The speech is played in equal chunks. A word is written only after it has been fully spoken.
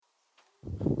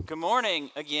Good morning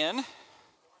again.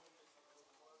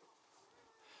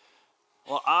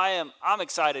 Well, I'm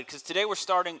excited because today we're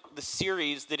starting the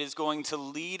series that is going to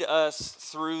lead us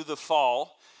through the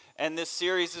fall. And this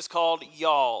series is called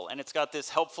Y'all, and it's got this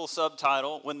helpful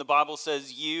subtitle. When the Bible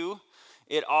says you,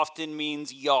 it often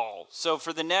means y'all. So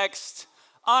for the next,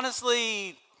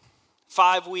 honestly,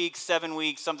 5 weeks, 7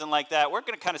 weeks, something like that, we're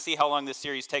going to kind of see how long this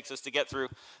series takes us to get through.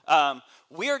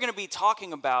 We are going to be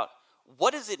talking about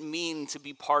what does it mean to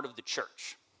be part of the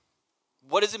church?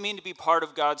 What does it mean to be part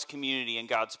of God's community and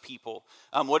God's people?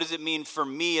 What does it mean for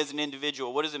me as an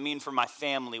individual? What does it mean for my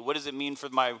family? What does it mean for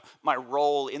my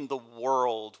role in the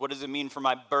world? What does it mean for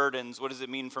my burdens? What does it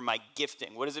mean for my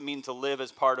gifting? What does it mean to live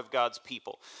as part of God's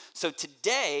people? So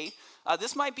today,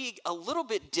 this might be a little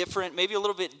bit different, maybe a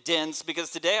little bit dense,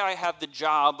 because today I have the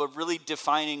job of really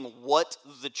defining what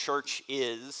the church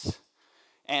is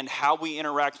and how we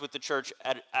interact with the church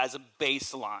as a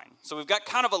baseline. So we've got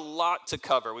kind of a lot to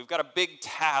cover. We've got a big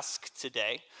task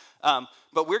today.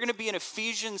 But we're going to be in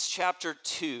Ephesians chapter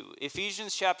 2.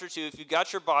 Ephesians chapter 2, if you've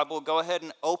got your Bible, go ahead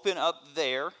and open up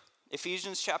there.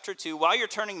 Ephesians chapter 2. While you're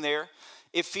turning there,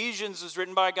 Ephesians was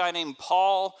written by a guy named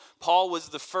Paul. Paul was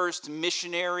the first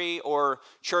missionary or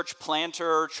church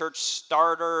planter, church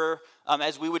starter,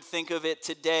 as we would think of it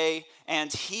today.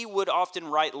 And he would often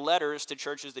write letters to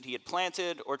churches that he had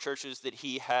planted or churches that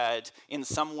he had in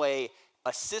some way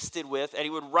assisted with, and he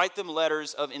would write them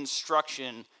letters of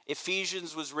instruction.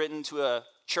 Ephesians was written to a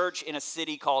church in a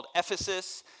city called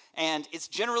Ephesus, and it's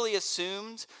generally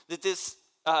assumed that this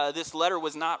letter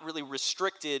was not really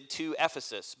restricted to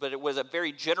Ephesus, but it was a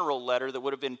very general letter that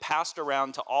would have been passed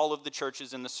around to all of the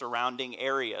churches in the surrounding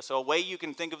area. So a way you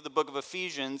can think of the book of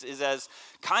Ephesians is as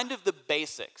kind of the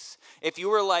basics. If you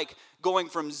were like going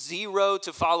from zero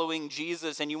to following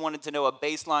Jesus and you wanted to know a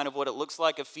baseline of what it looks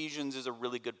like, Ephesians is a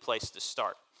really good place to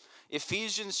start.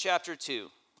 Ephesians chapter 2,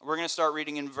 we're going to start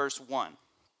reading in verse 1.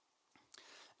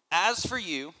 As for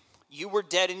you, you were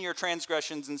dead in your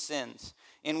transgressions and sins,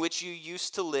 in which you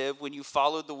used to live when you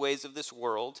followed the ways of this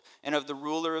world and of the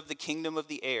ruler of the kingdom of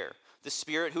the air, the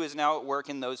spirit who is now at work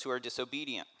in those who are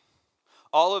disobedient.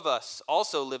 All of us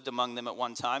also lived among them at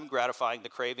one time, gratifying the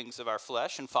cravings of our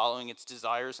flesh and following its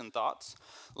desires and thoughts.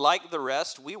 Like the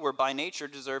rest, we were by nature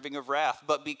deserving of wrath,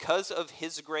 but because of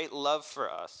his great love for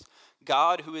us,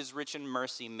 God, who is rich in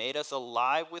mercy, made us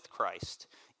alive with Christ,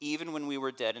 even when we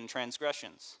were dead in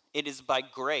transgressions. It is by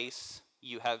grace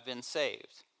you have been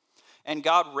saved. And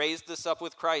God raised us up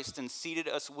with Christ and seated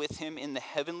us with him in the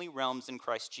heavenly realms in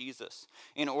Christ Jesus,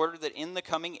 in order that in the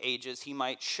coming ages he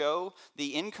might show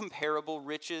the incomparable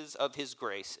riches of his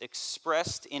grace,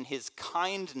 expressed in his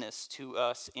kindness to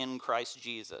us in Christ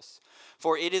Jesus.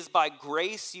 For it is by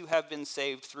grace you have been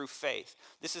saved through faith.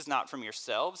 This is not from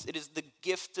yourselves, it is the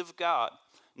gift of God,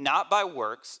 not by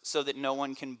works, so that no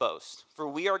one can boast. For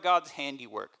we are God's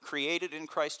handiwork, created in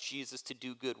Christ Jesus to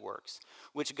do good works,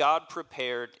 which God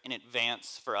prepared in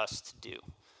advance for us to do.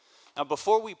 Now,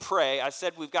 before we pray, I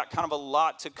said we've got kind of a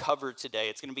lot to cover today.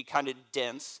 It's going to be kind of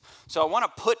dense. So I want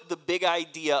to put the big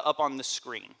idea up on the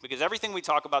screen, because everything we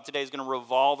talk about today is going to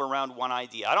revolve around one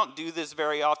idea. I don't do this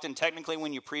very often. Technically,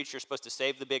 when you preach, you're supposed to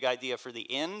save the big idea for the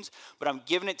end, but I'm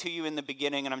giving it to you in the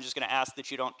beginning, and I'm just going to ask that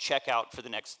you don't check out for the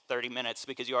next 30 minutes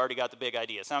because you already got the big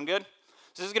idea. Sound good?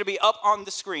 So this is going to be up on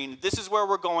the screen. This is where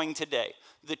we're going today.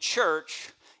 The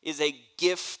church is a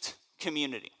gift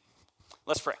community.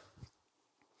 Let's pray.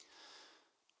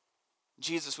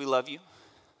 Jesus, we love you.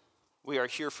 We are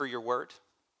here for your word.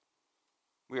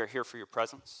 We are here for your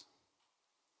presence.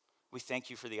 We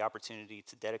thank you for the opportunity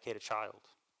to dedicate a child.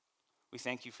 We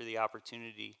thank you for the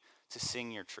opportunity to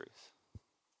sing your truth.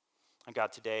 And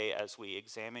God, today as we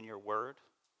examine your word,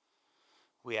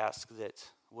 we ask that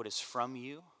what is from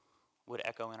you would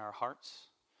echo in our hearts,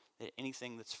 that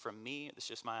anything that's from me, that's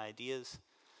just my ideas,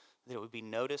 that it would be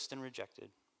noticed and rejected.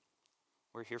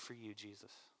 We're here for you,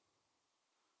 Jesus.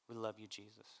 We love you,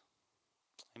 Jesus.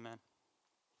 Amen.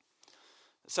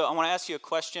 So I want to ask you a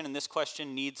question, and this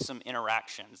question needs some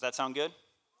interaction. Does that sound good?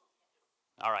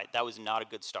 All right, that was not a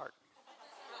good start.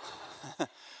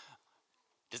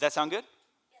 Does that sound good?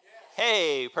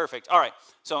 Hey, perfect. All right,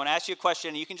 so I want to ask you a question,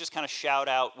 and you can just kind of shout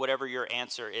out whatever your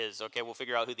answer is, okay? We'll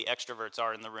figure out who the extroverts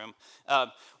are in the room.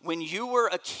 When you were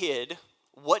a kid,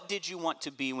 what did you want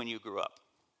to be when you grew up?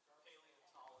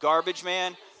 Garbage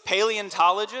man?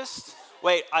 Paleontologist?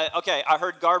 Wait, I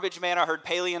heard garbage man, I heard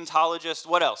paleontologist.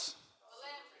 What else?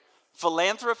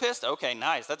 Philanthropist? Okay,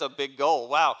 nice. That's a big goal.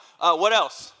 Wow. What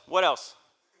else? What else?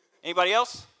 Anybody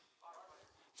else?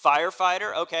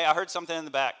 Firefighter? Okay, I heard something in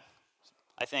the back,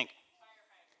 I think.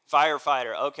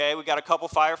 Firefighter. Okay, we got a couple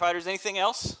firefighters. Anything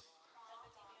else?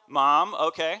 Mom,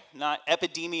 okay. Not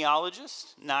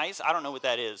epidemiologist. Nice. I don't know what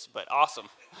that is, but awesome.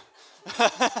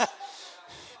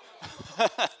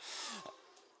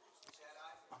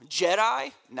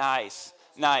 Jedi? Nice.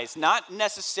 Nice. Not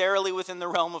necessarily within the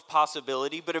realm of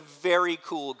possibility, but a very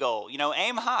cool goal. You know,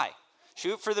 aim high.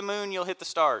 Shoot for the moon, you'll hit the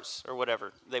stars, or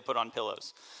whatever they put on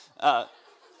pillows.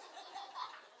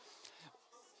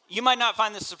 You might not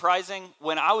find this surprising.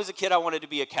 When I was a kid, I wanted to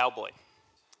be a cowboy.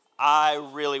 I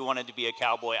really wanted to be a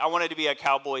cowboy. I wanted to be a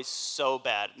cowboy so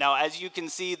bad. Now, as you can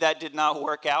see, that did not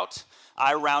work out.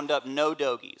 I round up no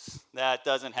doggies. That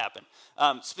doesn't happen.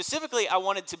 Specifically, I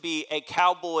wanted to be a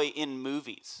cowboy in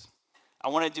movies. I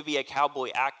wanted to be a cowboy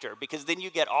actor because then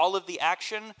you get all of the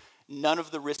action, none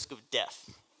of the risk of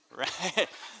death, right?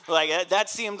 Like that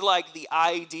seemed like the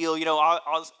ideal. You know,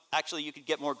 actually, you could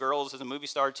get more girls as a movie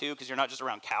star too because you're not just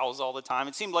around cows all the time.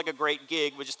 It seemed like a great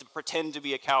gig, but just to pretend to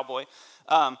be a cowboy.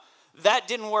 That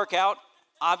didn't work out,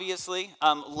 obviously.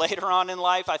 Later on in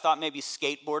life, I thought maybe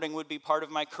skateboarding would be part of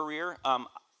my career.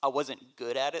 I wasn't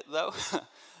good at it, though.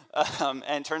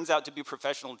 And turns out to be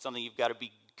professional, it's something you've got to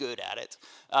be good at it.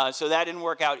 So that didn't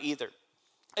work out either.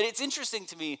 And it's interesting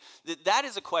to me that that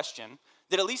is a question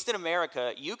that, at least in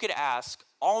America, you could ask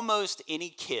almost any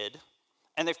kid,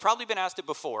 and they've probably been asked it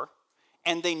before,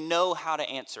 and they know how to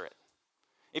answer it.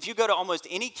 If you go to almost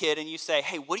any kid and you say,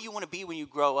 hey, what do you want to be when you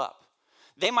grow up?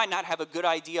 They might not have a good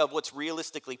idea of what's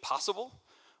realistically possible,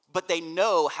 but they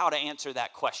know how to answer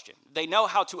that question. They know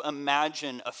how to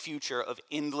imagine a future of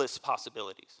endless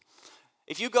possibilities.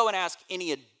 If you go and ask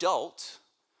any adult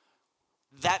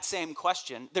that same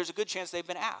question, there's a good chance they've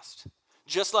been asked.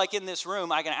 Just like in this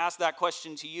room, I can ask that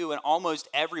question to you, and almost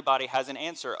everybody has an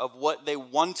answer of what they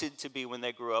wanted to be when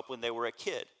they grew up, when they were a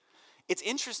kid. It's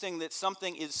interesting that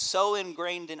something is so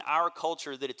ingrained in our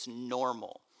culture that it's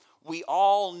normal. We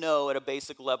all know at a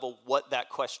basic level what that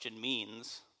question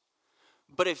means.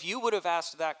 But if you would have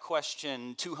asked that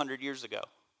question 200 years ago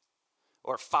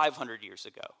or 500 years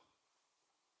ago,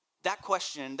 that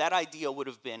question, that idea would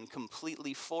have been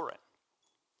completely foreign.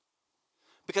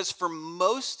 Because for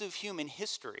most of human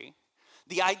history,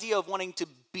 the idea of wanting to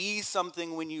be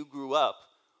something when you grew up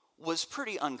was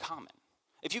pretty uncommon.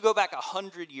 If you go back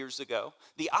 100 years ago,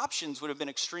 the options would have been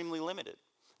extremely limited.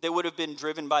 They would have been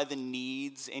driven by the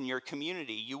needs in your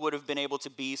community. You would have been able to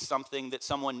be something that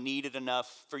someone needed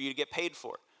enough for you to get paid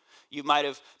for. You might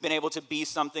have been able to be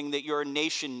something that your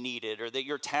nation needed or that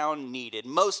your town needed.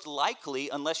 Most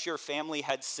likely, unless your family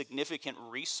had significant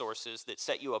resources that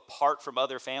set you apart from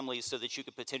other families so that you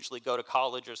could potentially go to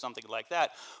college or something like that,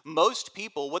 most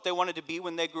people, what they wanted to be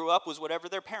when they grew up was whatever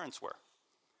their parents were,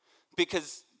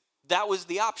 because that was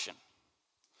the option.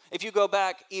 If you go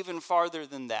back even farther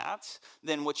than that,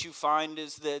 then what you find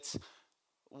is that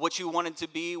what you wanted to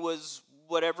be was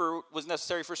whatever was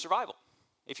necessary for survival.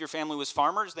 If your family was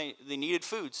farmers, they needed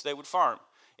food, so they would farm.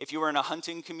 If you were in a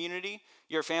hunting community,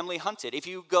 your family hunted. If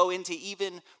you go into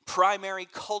even primary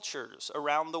cultures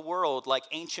around the world, like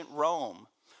ancient Rome,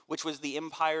 which was the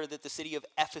empire that the city of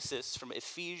Ephesus from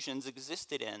Ephesians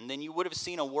existed in, then you would have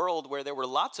seen a world where there were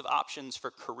lots of options for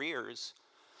careers,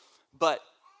 but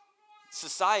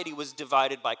society was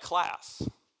divided by class,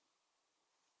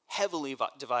 heavily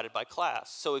divided by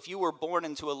class. So if you were born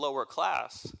into a lower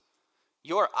class,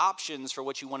 your options for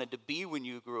what you wanted to be when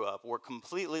you grew up were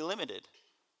completely limited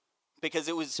because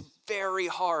it was very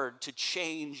hard to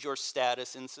change your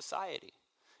status in society.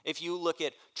 If you look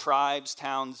at tribes,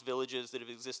 towns, villages that have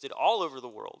existed all over the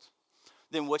world,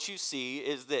 then what you see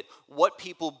is that what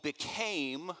people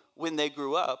became when they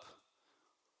grew up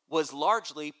was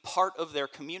largely part of their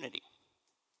community.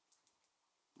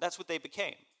 That's what they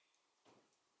became.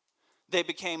 They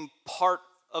became part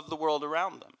of the world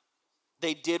around them.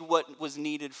 They did what was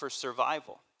needed for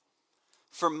survival.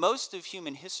 For most of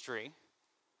human history,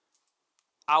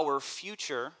 our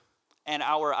future and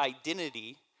our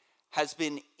identity has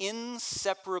been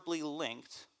inseparably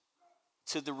linked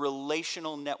to the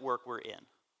relational network we're in,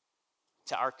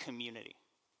 to our community.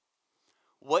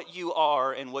 What you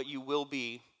are and what you will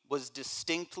be was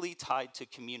distinctly tied to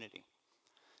community.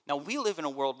 Now, we live in a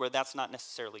world where that's not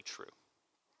necessarily true.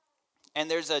 And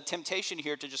there's a temptation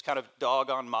here to just kind of dog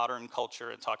on modern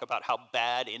culture and talk about how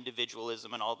bad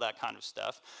individualism and all that kind of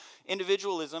stuff.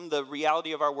 Individualism, the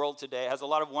reality of our world today, has a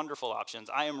lot of wonderful options.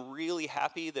 I am really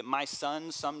happy that my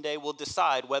son someday will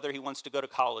decide whether he wants to go to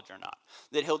college or not,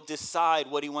 that he'll decide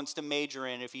what he wants to major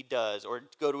in if he does, or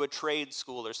go to a trade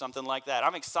school or something like that.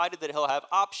 I'm excited that he'll have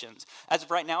options. As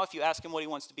of right now, if you ask him what he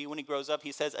wants to be when he grows up,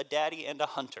 he says a daddy and a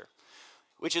hunter,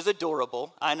 which is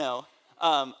adorable, I know.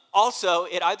 Also,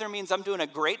 it either means I'm doing a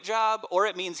great job or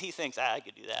it means he thinks, I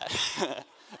could do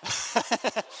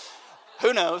that.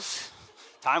 Who knows?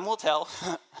 Time will tell.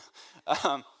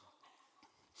 um,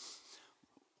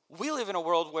 we live in a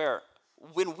world where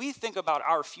when we think about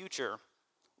our future,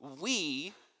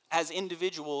 we as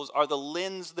individuals are the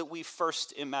lens that we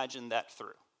first imagine that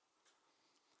through.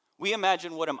 We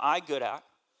imagine, what am I good at?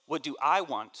 What do I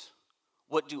want?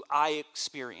 What do I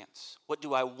experience? What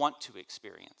do I want to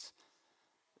experience?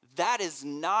 That has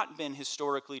not been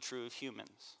historically true of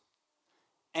humans.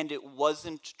 And it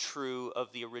wasn't true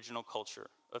of the original culture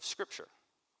of Scripture.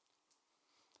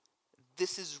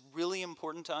 This is really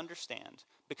important to understand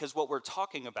because what we're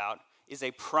talking about is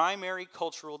a primary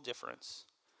cultural difference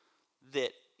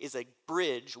that is a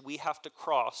bridge we have to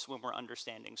cross when we're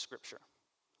understanding Scripture.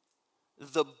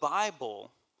 The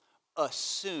Bible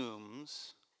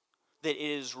assumes that it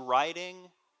is writing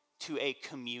to a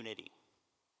community.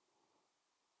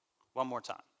 One more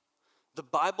time. The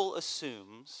Bible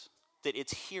assumes that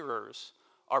its hearers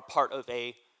are part of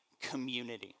a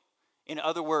community. In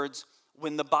other words,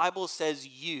 when the Bible says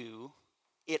you,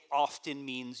 it often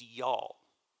means y'all.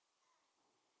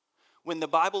 When the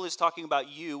Bible is talking about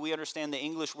you, we understand the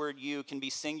English word you can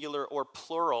be singular or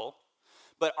plural.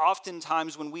 But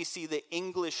oftentimes when we see the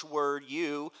English word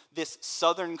you, this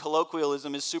Southern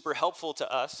colloquialism is super helpful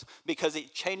to us because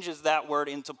it changes that word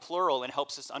into plural and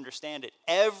helps us understand it.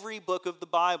 Every book of the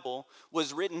Bible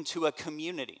was written to a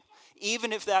community.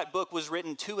 Even if that book was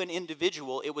written to an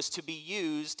individual, it was to be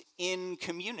used in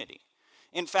community.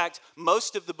 In fact,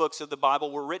 most of the books of the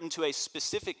Bible were written to a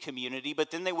specific community, but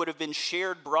then they would have been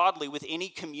shared broadly with any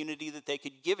community that they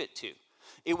could give it to.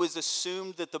 It was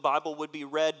assumed that the Bible would be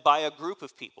read by a group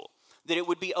of people, that it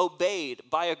would be obeyed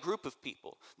by a group of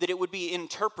people, that it would be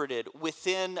interpreted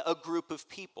within a group of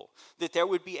people, that there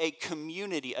would be a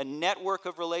community, a network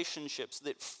of relationships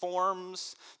that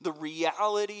forms the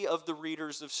reality of the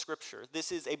readers of Scripture.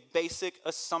 This is a basic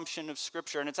assumption of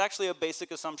Scripture, and it's actually a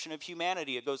basic assumption of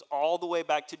humanity. It goes all the way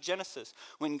back to Genesis,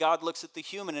 when God looks at the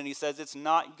human and he says, "It's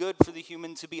not good for the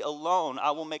human to be alone.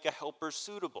 I will make a helper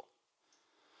suitable."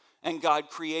 And God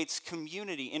creates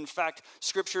community. In fact,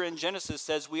 Scripture in Genesis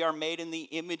says we are made in the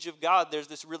image of God. There's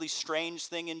this really strange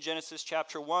thing in Genesis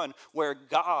chapter 1 where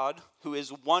God, who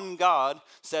is one God,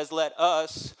 says, "Let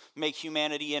us make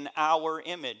humanity in our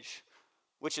image,"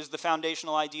 which is the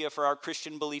foundational idea for our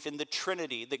Christian belief in the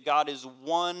Trinity, that God is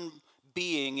one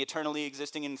being eternally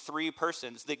existing in three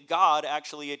persons, that God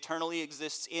actually eternally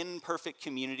exists in perfect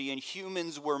community, and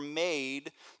humans were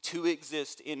made to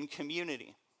exist in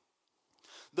community.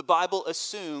 The Bible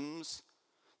assumes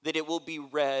that it will be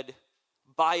read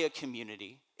by a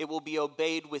community, it will be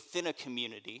obeyed within a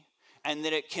community, and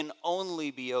that it can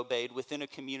only be obeyed within a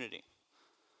community.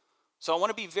 So I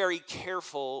want to be very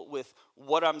careful with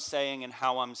what I'm saying and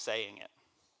how I'm saying it.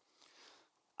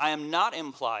 I am not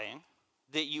implying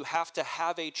that you have to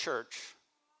have a church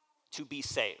to be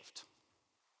saved.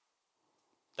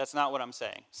 That's not what I'm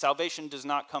saying. Salvation does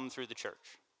not come through the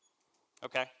church,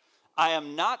 okay? I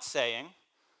am not saying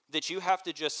that you have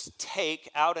to just take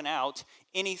out and out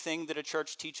anything that a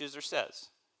church teaches or says.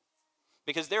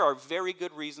 Because there are very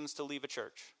good reasons to leave a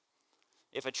church.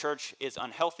 If a church is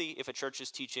unhealthy, if a church is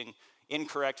teaching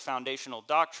incorrect foundational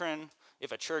doctrine,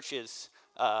 if a church has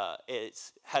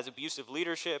abusive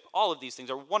leadership, all of these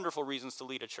things are wonderful reasons to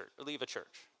leave a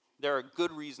church. There are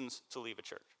good reasons to leave a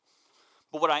church.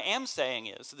 But what I am saying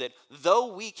is that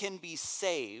though we can be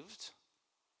saved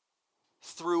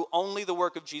through only the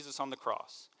work of Jesus on the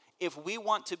cross, if we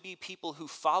want to be people who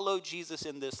follow Jesus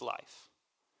in this life,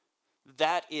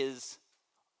 that is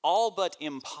all but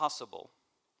impossible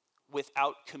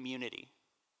without community.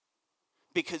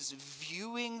 Because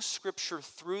viewing Scripture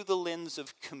through the lens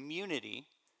of community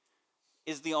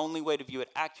is the only way to view it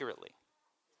accurately.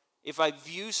 If I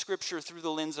view Scripture through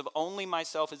the lens of only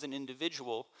myself as an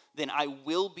individual, then I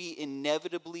will be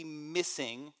inevitably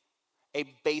missing a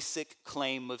basic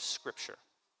claim of Scripture.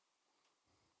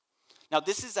 Now,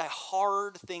 this is a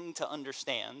hard thing to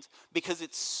understand because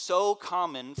it's so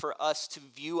common for us to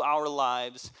view our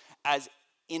lives as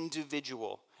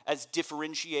individual, as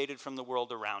differentiated from the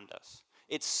world around us.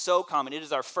 It's so common. It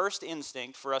is our first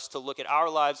instinct for us to look at our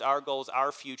lives, our goals,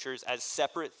 our futures as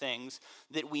separate things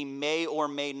that we may or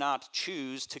may not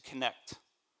choose to connect.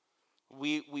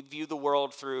 We view the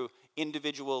world through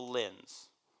individual lens.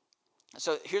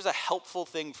 So here's a helpful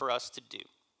thing for us to do.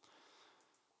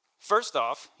 First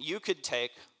off, you could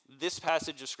take this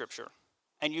passage of Scripture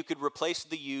and you could replace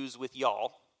the yous with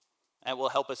y'all, and it will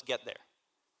help us get there.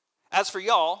 As for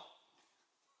y'all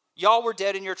were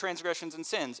dead in your transgressions and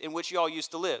sins in which y'all used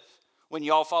to live when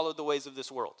y'all followed the ways of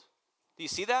this world. Do you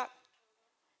see that?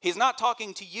 He's not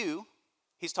talking to you,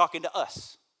 he's talking to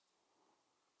us.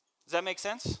 Does that make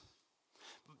sense?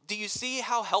 Do you see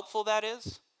how helpful that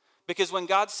is? Because when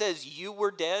God says you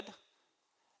were dead,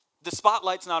 the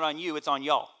spotlight's not on you, it's on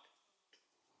y'all.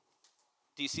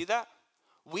 Do you see that?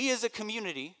 We as a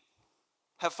community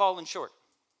have fallen short.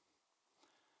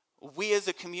 We as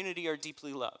a community are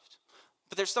deeply loved.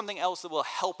 But there's something else that will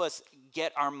help us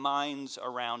get our minds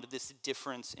around this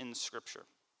difference in Scripture.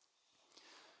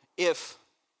 If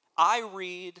I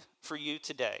read for you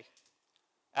today,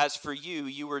 as for you,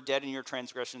 you were dead in your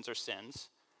transgressions or sins,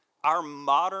 our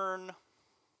modern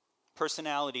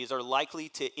personalities are likely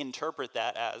to interpret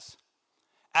that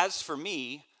as for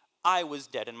me, I was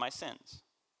dead in my sins.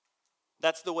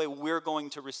 That's the way we're going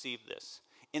to receive this.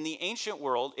 In the ancient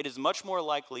world, it is much more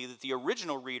likely that the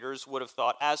original readers would have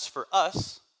thought, as for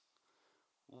us,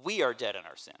 we are dead in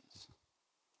our sins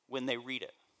when they read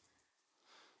it.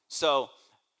 So,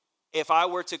 if I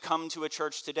were to come to a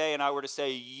church today and I were to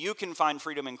say, you can find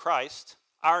freedom in Christ,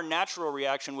 our natural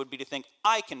reaction would be to think,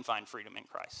 I can find freedom in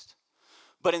Christ.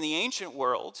 But in the ancient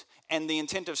world, and the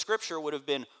intent of Scripture would have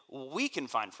been, we can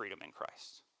find freedom in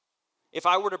Christ. If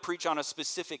I were to preach on a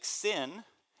specific sin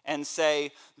and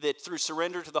say that through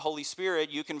surrender to the Holy Spirit,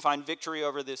 you can find victory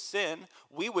over this sin,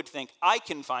 we would think, I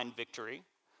can find victory.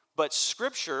 But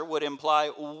Scripture would imply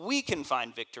we can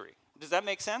find victory. Does that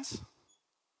make sense?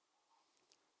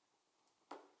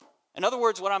 In other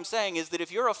words, what I'm saying is that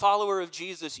if you're a follower of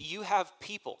Jesus, you have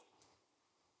people.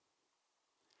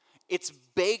 It's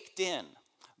baked in.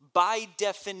 By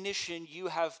definition, you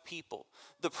have people.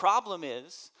 The problem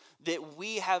is that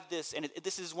we have this, and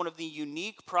this is one of the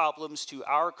unique problems to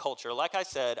our culture. Like I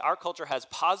said, our culture has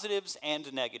positives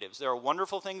and negatives. There are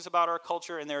wonderful things about our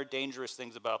culture, and there are dangerous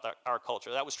things about our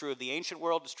culture. That was true of the ancient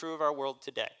world, it's true of our world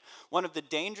today. One of the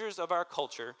dangers of our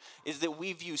culture is that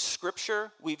we view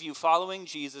Scripture, we view following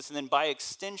Jesus, and then by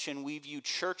extension, we view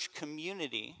church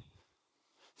community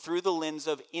through the lens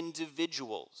of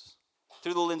individuals.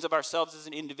 Through the lens of ourselves as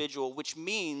an individual, which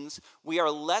means we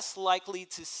are less likely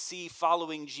to see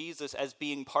following Jesus as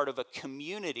being part of a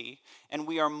community, and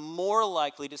we are more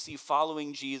likely to see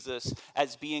following Jesus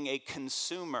as being a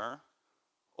consumer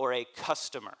or a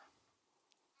customer.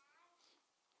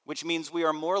 Which means we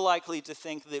are more likely to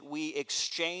think that we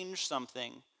exchange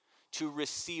something to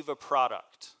receive a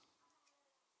product.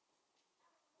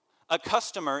 A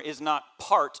customer is not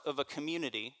part of a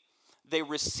community. They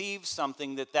receive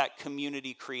something that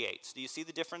community creates. Do you see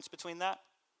the difference between that?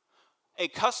 A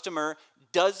customer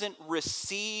doesn't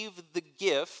receive the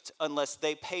gift unless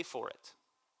they pay for it.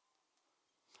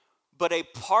 But a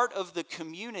part of the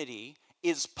community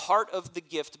is part of the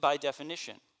gift by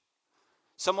definition.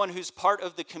 Someone who's part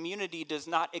of the community does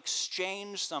not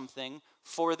exchange something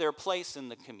for their place in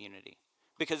the community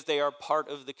because they are part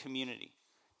of the community.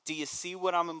 Do you see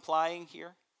what I'm implying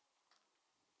here?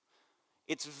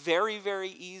 It's very, very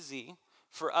easy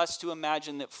for us to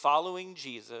imagine that following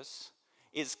Jesus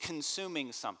is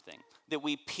consuming something, that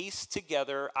we piece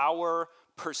together our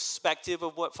perspective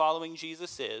of what following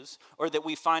Jesus is, or that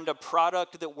we find a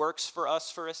product that works for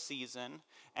us for a season,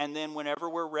 and then whenever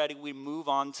we're ready, we move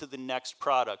on to the next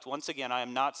product. Once again, I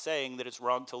am not saying that it's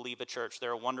wrong to leave a church.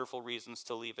 There are wonderful reasons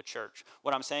to leave a church.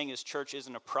 What I'm saying is church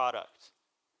isn't a product.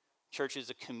 Church is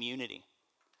a community.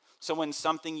 So when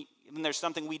there's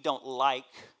something we don't like,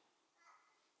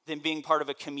 then being part of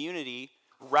a community,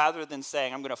 rather than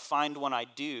saying, I'm going to find one I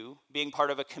do, being part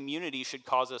of a community should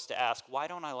cause us to ask, why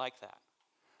don't I like that?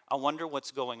 I wonder what's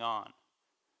going on.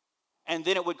 And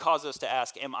then it would cause us to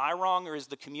ask, am I wrong or is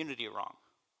the community wrong?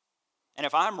 And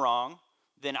if I'm wrong,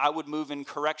 then I would move in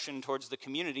correction towards the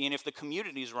community. And if the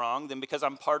community is wrong, then because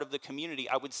I'm part of the community,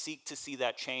 I would seek to see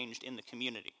that changed in the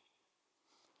community.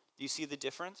 Do you see the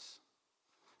difference?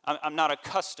 I'm not a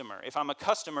customer. If I'm a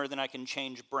customer, then I can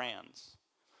change brands.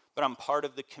 But I'm part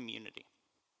of the community.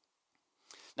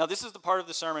 Now, this is the part of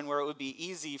the sermon where it would be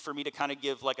easy for me to kind of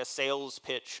give like a sales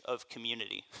pitch of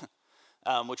community,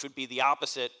 which would be the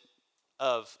opposite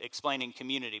of explaining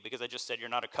community, because I just said you're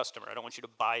not a customer. I don't want you to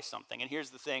buy something. And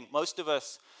here's the thing. Most of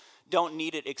us don't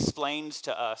need it explained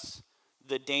to us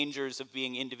the dangers of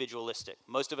being individualistic.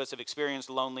 Most of us have experienced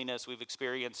loneliness. We've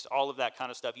experienced all of that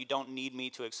kind of stuff. You don't need me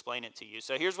to explain it to you.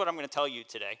 So here's what I'm going to tell you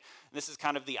today. This is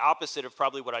kind of the opposite of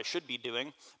probably what I should be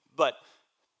doing, but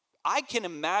I can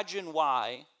imagine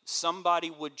why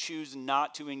somebody would choose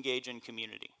not to engage in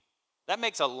community. That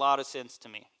makes a lot of sense to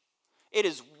me. It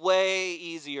is way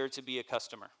easier to be a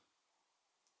customer.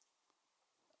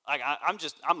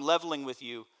 I'm leveling with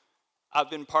you. I've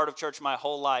been part of church my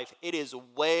whole life. It is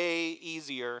way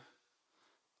easier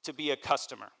to be a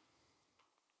customer.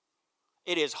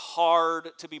 It is hard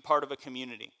to be part of a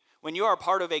community. When you are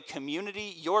part of a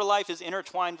community, your life is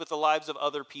intertwined with the lives of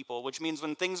other people, which means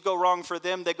when things go wrong for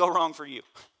them, they go wrong for you.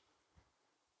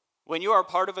 When you are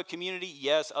part of a community,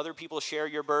 yes, other people share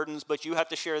your burdens, but you have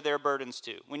to share their burdens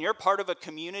too. When you're part of a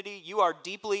community, you are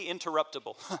deeply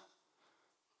interruptible.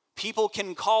 People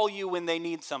can call you when they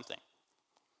need something.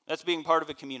 That's being part of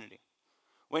a community.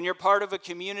 When you're part of a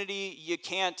community, you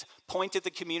can't point at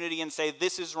the community and say,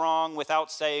 this is wrong,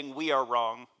 without saying we are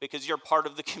wrong, because you're part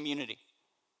of the community.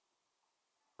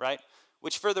 Right?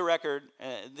 Which, for the record,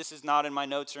 this is not in my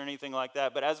notes or anything like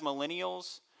that, but as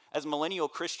millennials, as millennial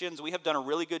Christians, we have done a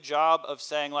really good job of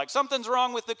saying, like, something's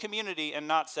wrong with the community, and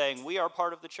not saying, we are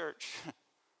part of the church.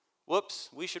 Whoops,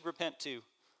 we should repent too.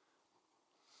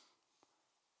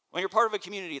 When you're part of a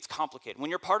community, it's complicated. When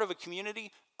you're part of a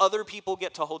community, other people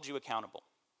get to hold you accountable.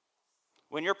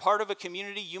 When you're part of a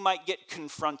community, you might get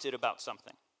confronted about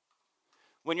something.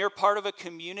 When you're part of a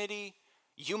community,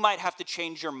 you might have to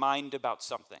change your mind about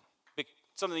something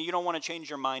that you don't want to change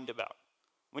your mind about.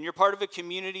 When you're part of a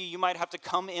community, you might have to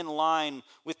come in line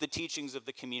with the teachings of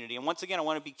the community. And once again, I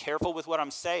want to be careful with what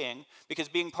I'm saying, because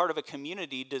being part of a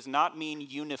community does not mean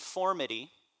uniformity,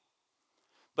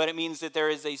 but it means that there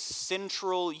is a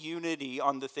central unity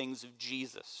on the things of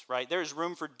Jesus, right? There's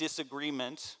room for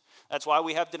disagreement. That's why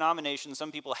we have denominations.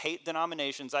 Some people hate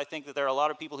denominations. I think that there are a lot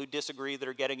of people who disagree that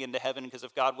are getting into heaven, because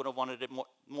if God would have wanted it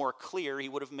more clear, he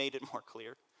would have made it more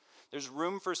clear. There's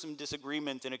room for some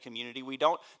disagreement in a community. We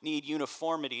don't need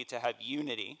uniformity to have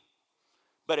unity,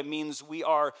 but it means we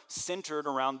are centered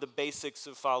around the basics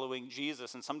of following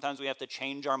Jesus, and sometimes we have to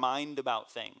change our mind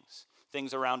about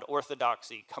things around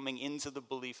orthodoxy, coming into the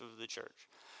belief of the church.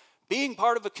 Being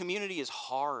part of a community is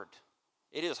hard.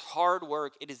 It is hard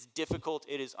work. It is difficult.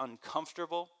 It is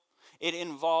uncomfortable. It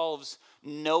involves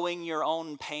knowing your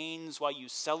own pains while you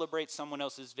celebrate someone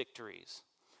else's victories.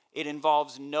 It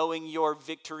involves knowing your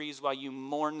victories while you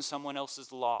mourn someone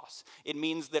else's loss. It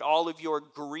means that all of your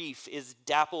grief is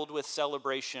dappled with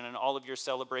celebration, and all of your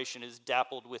celebration is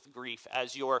dappled with grief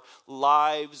as your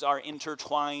lives are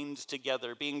intertwined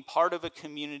together. Being part of a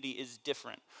community is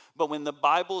different. But when the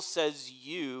Bible says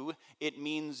you, it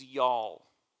means y'all.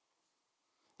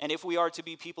 And if we are to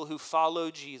be people who follow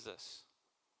Jesus,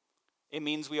 it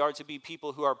means we are to be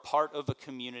people who are part of a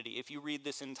community. If you read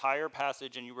this entire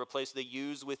passage and you replace the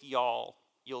yous with y'all,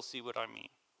 you'll see what I mean.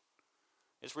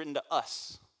 It's written to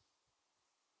us.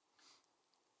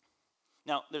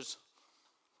 Now, there's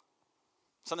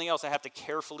something else I have to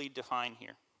carefully define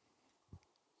here.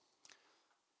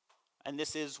 And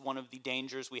this is one of the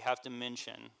dangers we have to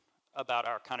mention about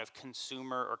our kind of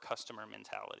consumer or customer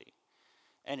mentality.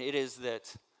 And it is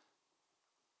that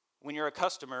when you're a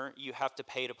customer, you have to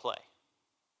pay to play.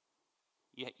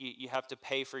 You have to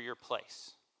pay for your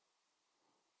place.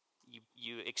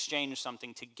 You exchange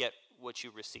something to get what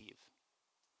you receive.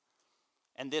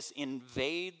 And this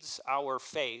invades our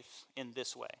faith in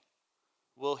this way.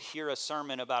 We'll hear a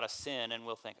sermon about a sin and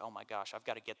we'll think, oh my gosh, I've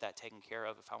got to get that taken care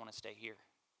of if I want to stay here.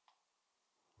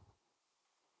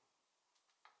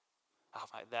 Oh,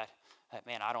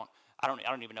 man, I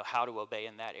don't even know how to obey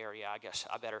in that area. I guess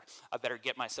I better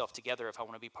get myself together if I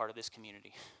want to be part of this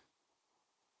community,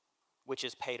 which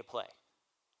is pay to play.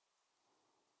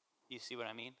 You see what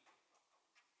I mean?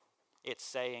 It's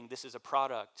saying this is a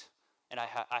product, and I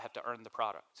have to earn the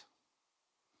product.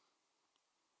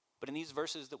 But in these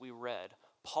verses that we read,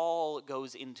 Paul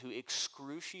goes into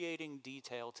excruciating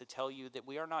detail to tell you that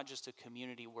we are not just a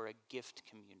community, we're a gift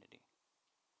community.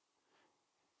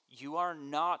 You are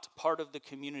not part of the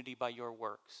community by your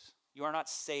works. You are not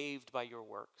saved by your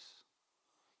works.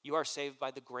 You are saved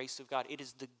by the grace of God. It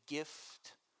is the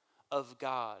gift of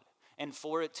God. And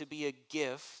for it to be a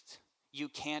gift, you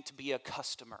can't be a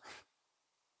customer.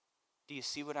 Do you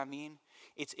see what I mean?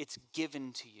 It's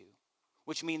given to you,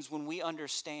 which means when we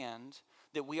understand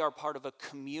that we are part of a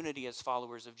community as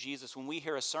followers of Jesus, when we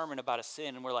hear a sermon about a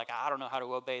sin and we're like, I don't know how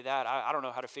to obey that, I don't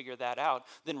know how to figure that out,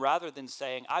 then rather than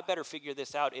saying, I better figure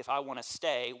this out if I want to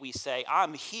stay, we say,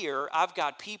 I'm here, I've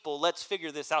got people, let's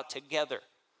figure this out together.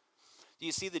 Do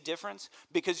you see the difference?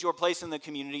 Because your place in the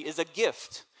community is a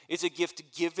gift. It's a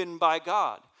gift given by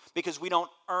God because we don't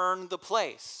earn the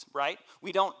place, right?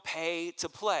 We don't pay to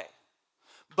play.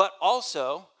 But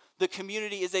also, the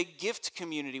community is a gift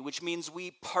community, which means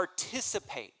we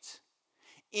participate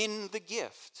in the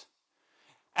gift.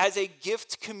 As a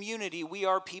gift community, we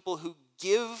are people who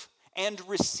give and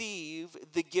receive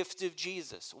the gift of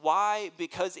Jesus. Why?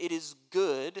 Because it is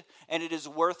good and it is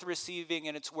worth receiving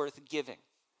and it's worth giving.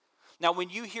 Now,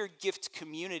 when you hear gift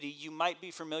community, you might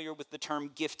be familiar with the term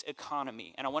gift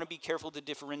economy. And I want to be careful to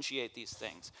differentiate these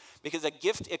things. Because a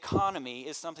gift economy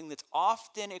is something that's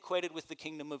often equated with the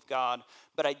kingdom of God,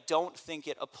 but I don't think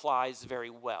it applies very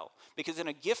well. Because in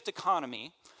a gift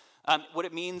economy, what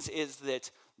it means is that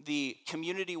the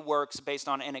community works based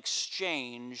on an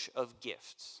exchange of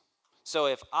gifts. So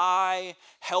if I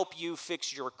help you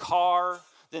fix your car,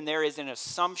 then there is an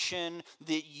assumption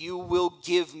that you will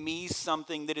give me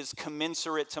something that is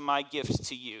commensurate to my gift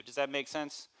to you. Does that make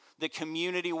sense? The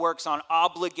community works on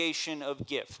obligation of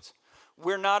gift.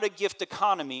 We're not a gift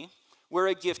economy, we're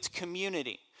a gift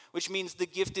community, which means the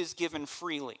gift is given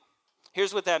freely.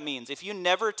 Here's what that means. If you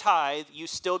never tithe, you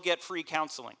still get free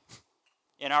counseling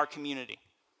in our community.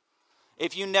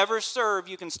 If you never serve,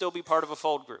 you can still be part of a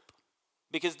fold group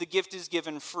because the gift is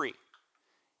given free.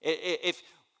 If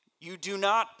you do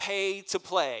not pay to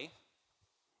play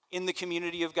in the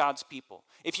community of God's people.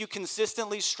 If you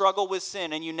consistently struggle with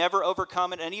sin and you never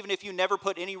overcome it, and even if you never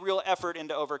put any real effort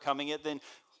into overcoming it, then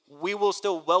we will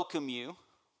still welcome you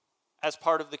as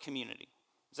part of the community.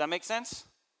 Does that make sense?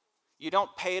 You don't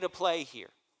pay to play here.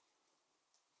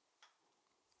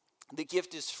 The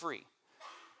gift is free.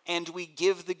 And we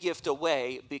give the gift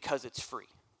away because it's free.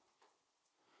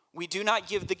 We do not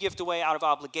give the gift away out of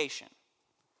obligation.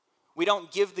 We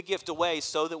don't give the gift away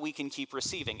so that we can keep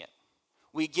receiving it.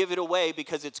 We give it away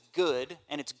because it's good,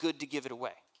 and it's good to give it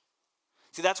away.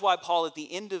 See, that's why Paul, at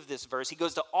the end of this verse, he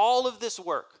goes to all of this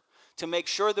work to make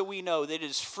sure that we know that it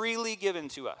is freely given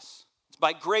to us. It's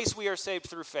by grace we are saved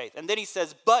through faith. And then he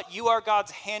says, but you are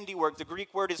God's handiwork. The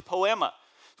Greek word is poema.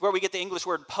 It's where we get the English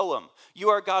word poem.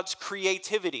 You are God's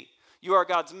creativity. You are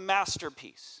God's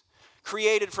masterpiece.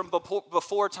 Created from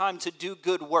before time to do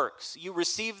good works. You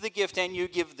receive the gift and you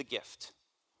give the gift.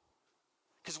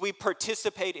 Because we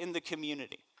participate in the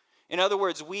community. In other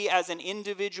words, we as an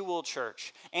individual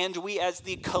church and we as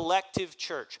the collective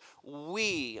church,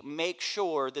 we make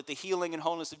sure that the healing and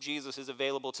wholeness of Jesus is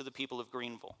available to the people of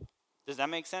Greenville. Does that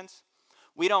make sense?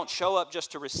 We don't show up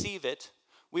just to receive it.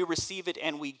 We receive it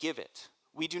and we give it.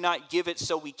 We do not give it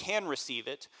so we can receive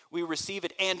it. We receive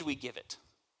it and we give it.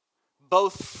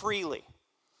 Both freely.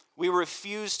 We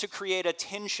refuse to create a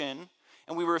tension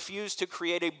and we refuse to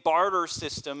create a barter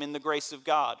system in the grace of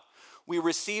God. We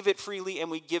receive it freely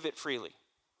and we give it freely.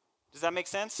 Does that make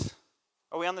sense?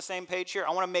 Are we on the same page here?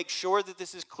 I want to make sure that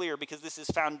this is clear because this is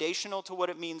foundational to what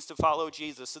it means to follow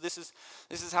Jesus. So this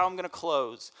is how I'm going to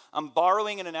close. I'm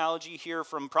borrowing an analogy here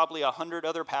from probably 100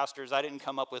 other pastors. I didn't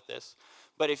come up with this.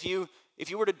 But if you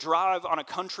were to drive on a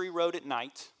country road at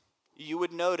night, you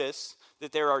would notice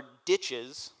that there are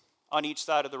ditches on each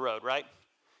side of the road, right?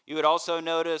 You would also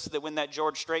notice that when that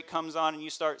George Strait comes on and you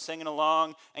start singing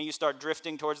along and you start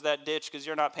drifting towards that ditch because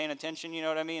you're not paying attention, you know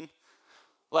what I mean?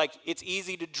 Like, it's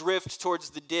easy to drift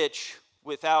towards the ditch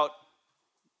without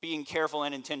being careful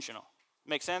and intentional.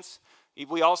 Make sense?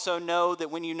 We also know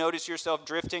that when you notice yourself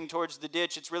drifting towards the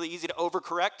ditch, it's really easy to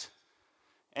overcorrect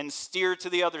and steer to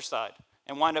the other side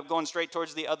and wind up going straight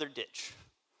towards the other ditch.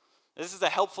 This is a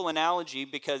helpful analogy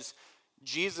because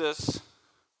Jesus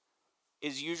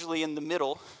is usually in the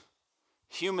middle.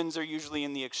 Humans are usually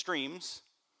in the extremes.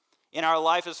 In our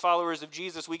life as followers of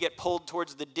Jesus, we get pulled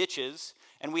towards the ditches,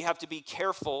 and we have to be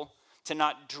careful to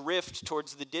not drift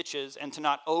towards the ditches and to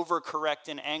not overcorrect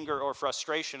in anger or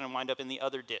frustration and wind up in the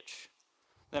other ditch.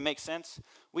 That makes sense?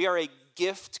 We are a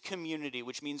gift community,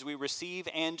 which means we receive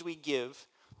and we give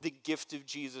the gift of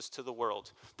Jesus to the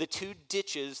world. The two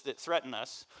ditches that threaten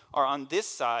us are on this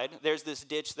side. There's this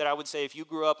ditch that I would say if you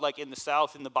grew up like in the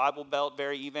South, in the Bible Belt,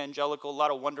 very evangelical, a lot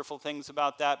of wonderful things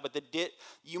about that, but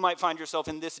you might find yourself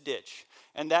in this ditch.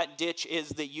 And that ditch is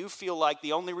that you feel like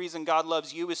the only reason God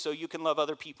loves you is so you can love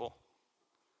other people.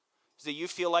 Is that you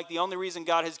feel like the only reason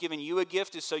God has given you a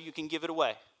gift is so you can give it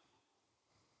away.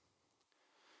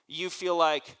 You feel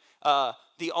like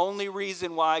the only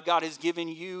reason why God has given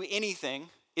you anything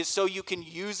is so you can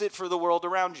use it for the world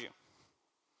around you.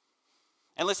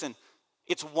 And listen,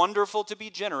 it's wonderful to be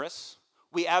generous.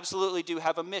 We absolutely do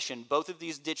have a mission. Both of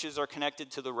these ditches are connected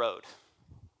to the road.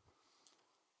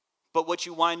 But what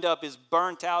you wind up is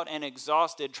burnt out and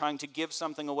exhausted trying to give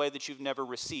something away that you've never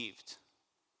received.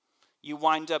 You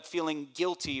wind up feeling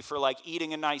guilty for like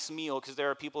eating a nice meal because there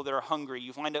are people that are hungry.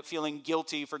 You wind up feeling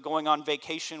guilty for going on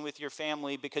vacation with your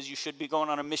family because you should be going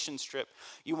on a mission trip.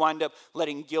 You wind up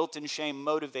letting guilt and shame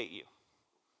motivate you.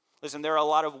 Listen, there are a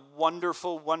lot of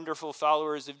wonderful, wonderful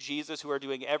followers of Jesus who are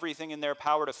doing everything in their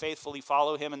power to faithfully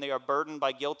follow him, and they are burdened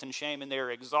by guilt and shame, and they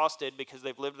are exhausted because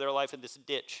they've lived their life in this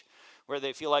ditch where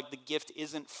they feel like the gift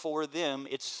isn't for them,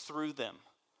 it's through them.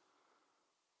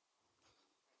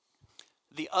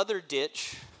 The other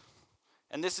ditch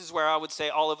And this is where I would say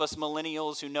all of us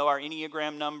millennials who know our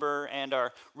Enneagram number and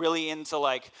are really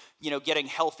into getting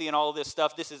healthy and all of this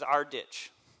stuff, this is our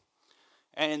ditch.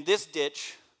 And in this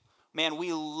ditch, man,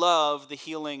 we love the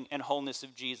healing and wholeness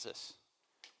of Jesus.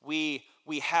 We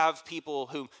have people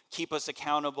who keep us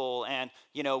accountable, and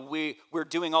we're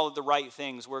doing all of the right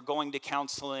things. We're going to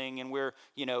counseling, and we're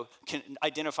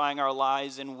identifying our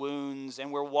lies and wounds,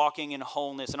 and we're walking in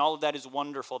wholeness, and all of that is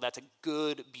wonderful. That's a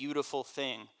good, beautiful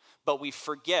thing. But we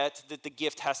forget that the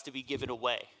gift has to be given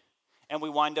away, and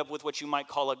we wind up with what you might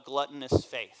call a gluttonous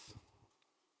faith,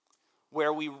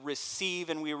 where we receive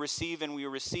and we receive and we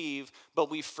receive, but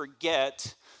we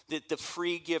forget that the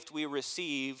free gift we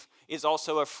receive is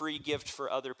also a free gift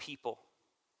for other people.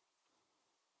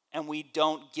 And we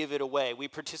don't give it away. We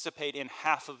participate in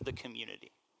half of the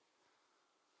community.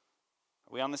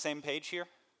 Are we on the same page here?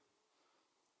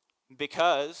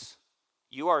 Because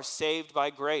you are saved by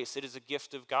grace. It is a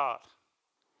gift of God.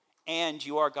 And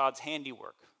you are God's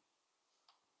handiwork,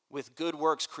 with good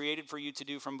works created for you to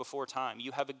do from before time.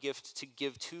 You have a gift to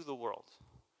give to the world.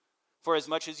 For as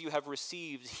much as you have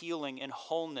received healing and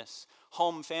wholeness,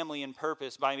 home, family, and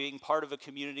purpose by being part of a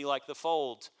community like the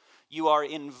Fold, you are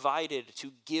invited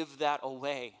to give that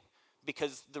away.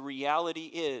 Because the reality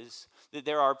is that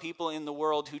there are people in the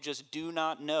world who just do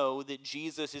not know that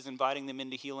Jesus is inviting them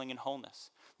into healing and wholeness.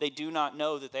 They do not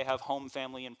know that they have home,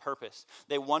 family, and purpose.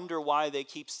 They wonder why they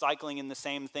keep cycling in the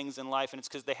same things in life, and it's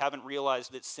because they haven't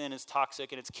realized that sin is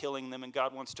toxic and it's killing them, and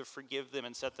God wants to forgive them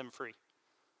and set them free.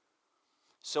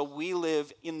 So we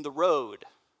live in the road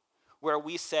where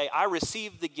we say, I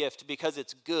received the gift because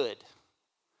it's good.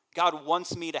 God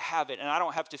wants me to have it, and I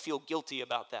don't have to feel guilty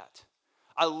about that.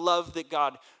 I love that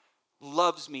God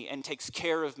loves me and takes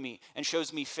care of me and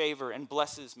shows me favor and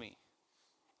blesses me.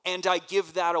 And I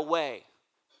give that away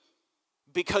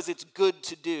because it's good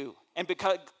to do, and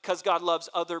because God loves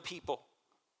other people,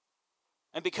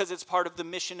 and because it's part of the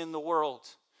mission in the world.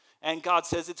 And God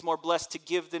says it's more blessed to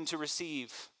give than to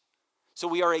receive. So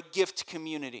we are a gift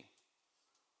community.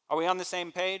 Are we on the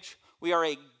same page? We are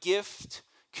a gift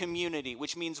community,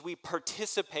 which means we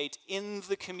participate in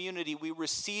the community. We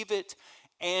receive it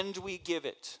and we give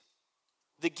it.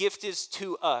 The gift is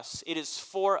to us, it is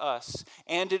for us,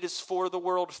 and it is for the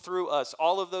world through us.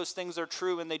 All of those things are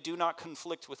true, and they do not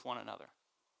conflict with one another.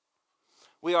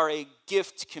 We are a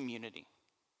gift community.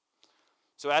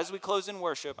 So as we close in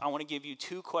worship, I want to give you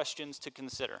two questions to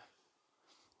consider.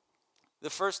 The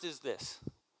first is this: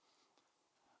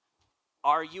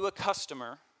 are you a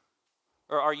customer,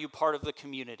 or are you part of the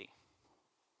community?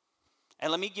 And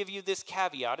let me give you this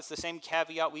caveat. It's the same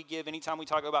caveat we give anytime we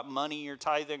talk about money or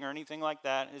tithing or anything like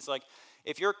that. It's like,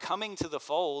 if you're coming to the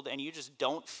Fold and you just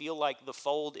don't feel like the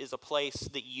Fold is a place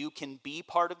that you can be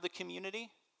part of the community,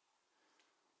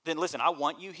 then listen, I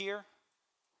want you here,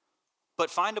 but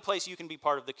find a place you can be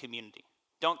part of the community.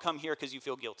 Don't come here because you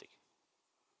feel guilty.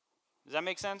 Does that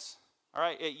make sense? All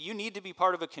right, you need to be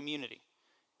part of a community.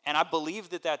 And I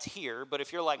believe that that's here, but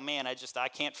if you're like, man, I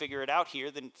can't figure it out here,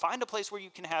 then find a place where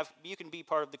you can be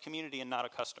part of the community and not a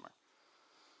customer.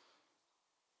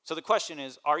 So the question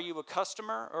is, are you a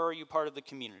customer or are you part of the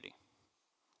community?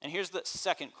 And here's the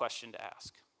second question to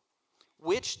ask.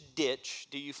 Which ditch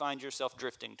do you find yourself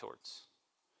drifting towards?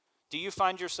 Do you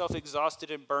find yourself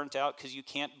exhausted and burnt out because you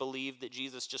can't believe that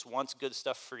Jesus just wants good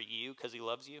stuff for you because he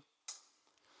loves you?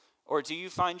 Or do you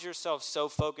find yourself so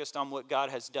focused on what God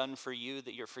has done for you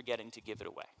that you're forgetting to give it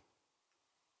away?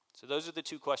 So those are the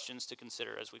two questions to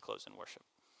consider as we close in worship.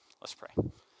 Let's pray.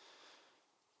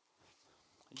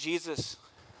 Jesus,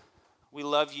 we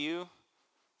love you,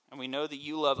 and we know that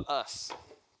you love us.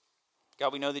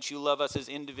 God, we know that you love us as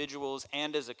individuals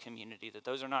and as a community, that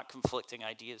those are not conflicting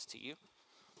ideas to you.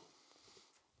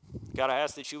 God, I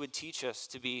ask that you would teach us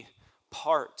to be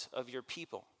part of your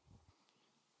people.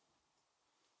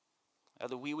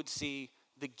 That we would see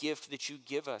the gift that you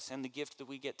give us and the gift that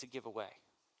we get to give away.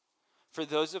 For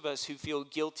those of us who feel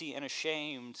guilty and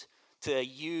ashamed to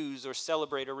use or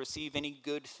celebrate or receive any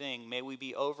good thing, may we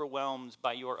be overwhelmed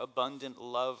by your abundant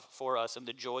love for us and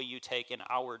the joy you take in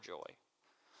our joy.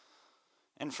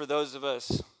 And for those of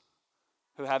us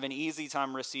who have an easy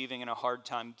time receiving and a hard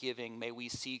time giving, may we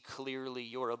see clearly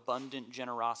your abundant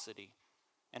generosity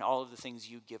and all of the things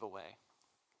you give away.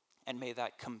 And may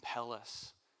that compel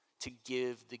us to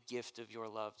give the gift of your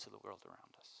love to the world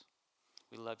around us.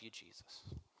 We love you, Jesus.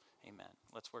 Amen.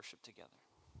 Let's worship together.